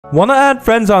Wanna add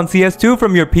friends on CS2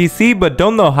 from your PC but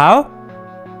don't know how?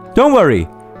 Don't worry,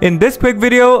 in this quick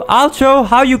video, I'll show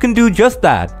how you can do just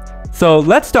that. So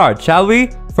let's start, shall we?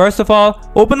 First of all,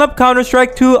 open up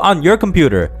Counter-Strike 2 on your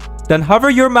computer. Then hover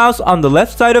your mouse on the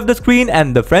left side of the screen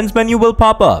and the friends menu will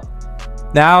pop up.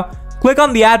 Now, click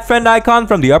on the add friend icon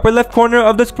from the upper left corner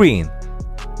of the screen.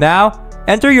 Now,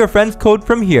 enter your friend's code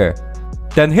from here.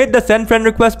 Then hit the send friend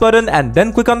request button and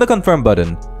then click on the confirm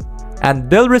button.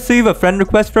 And they'll receive a friend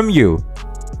request from you.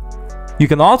 You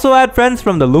can also add friends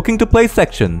from the looking to play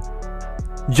section.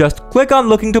 Just click on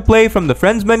looking to play from the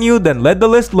friends menu, then let the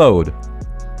list load.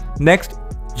 Next,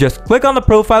 just click on the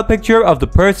profile picture of the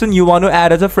person you want to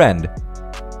add as a friend.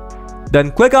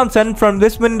 Then click on send from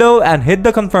this window and hit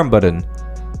the confirm button.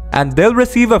 And they'll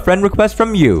receive a friend request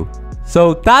from you.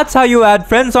 So that's how you add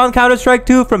friends on Counter-Strike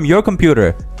 2 from your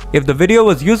computer. If the video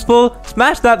was useful,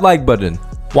 smash that like button.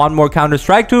 Want more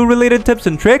Counter-Strike 2 related tips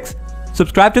and tricks?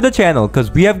 Subscribe to the channel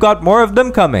cause we have got more of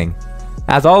them coming.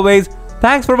 As always,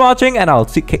 thanks for watching and I'll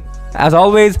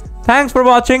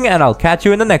catch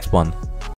you in the next one.